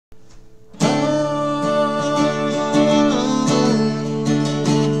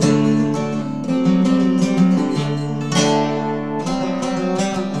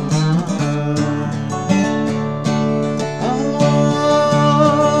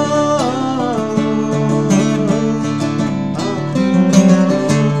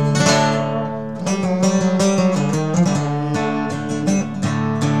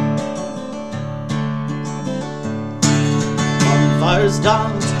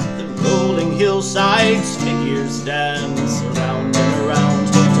hillsides, figures dance around and around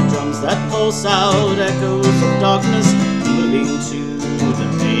to drums that pulse out echoes of darkness, moving to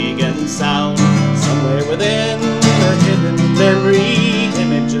the pagan sound. Somewhere within a hidden memory,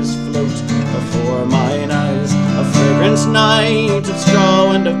 images float before mine eyes. A fragrant night of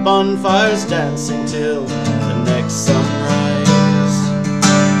straw and of bonfires, dancing till the next sunrise.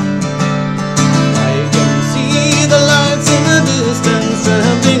 I can see the lights in the distance,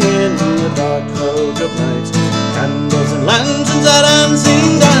 trampling in the dark cloak of night. Candles and lanterns are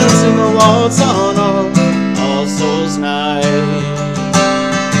dancing, dancing a waltz on All Souls' Night.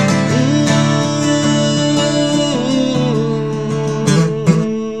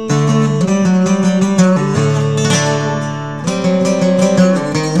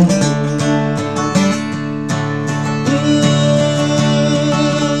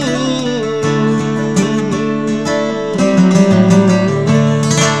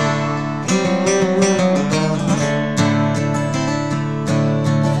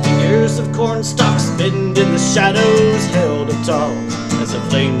 Corn stalks bend in the shadows, held up tall as the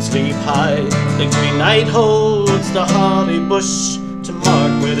flames leap high. The green night holds the holly bush to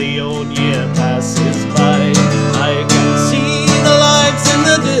mark where the old year passes by. I can see the lights in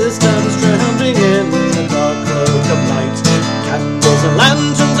the distance, trampling in the dark cloak of night. Candles and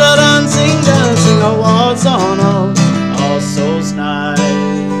lanterns are dancing, dancing a waltz on All Souls' Night.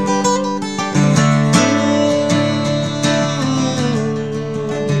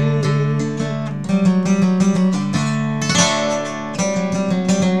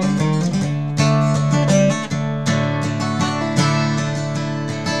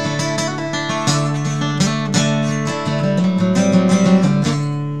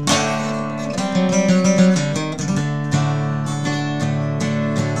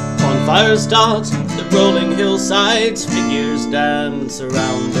 Fires dart the rolling hillsides, figures dance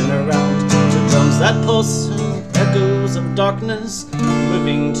around and around to drums that pulse, echoes of darkness,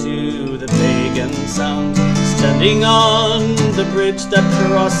 moving to the pagan sound. Standing on the bridge that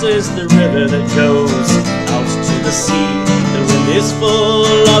crosses the river that goes out to the sea, the wind is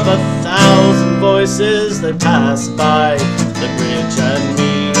full of 1,000 voices that pass by the bridge and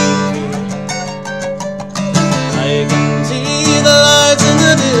me. I can see the lights in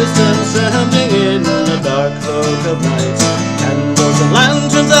the distance, trampling in the dark cloak of night. Candles and lanterns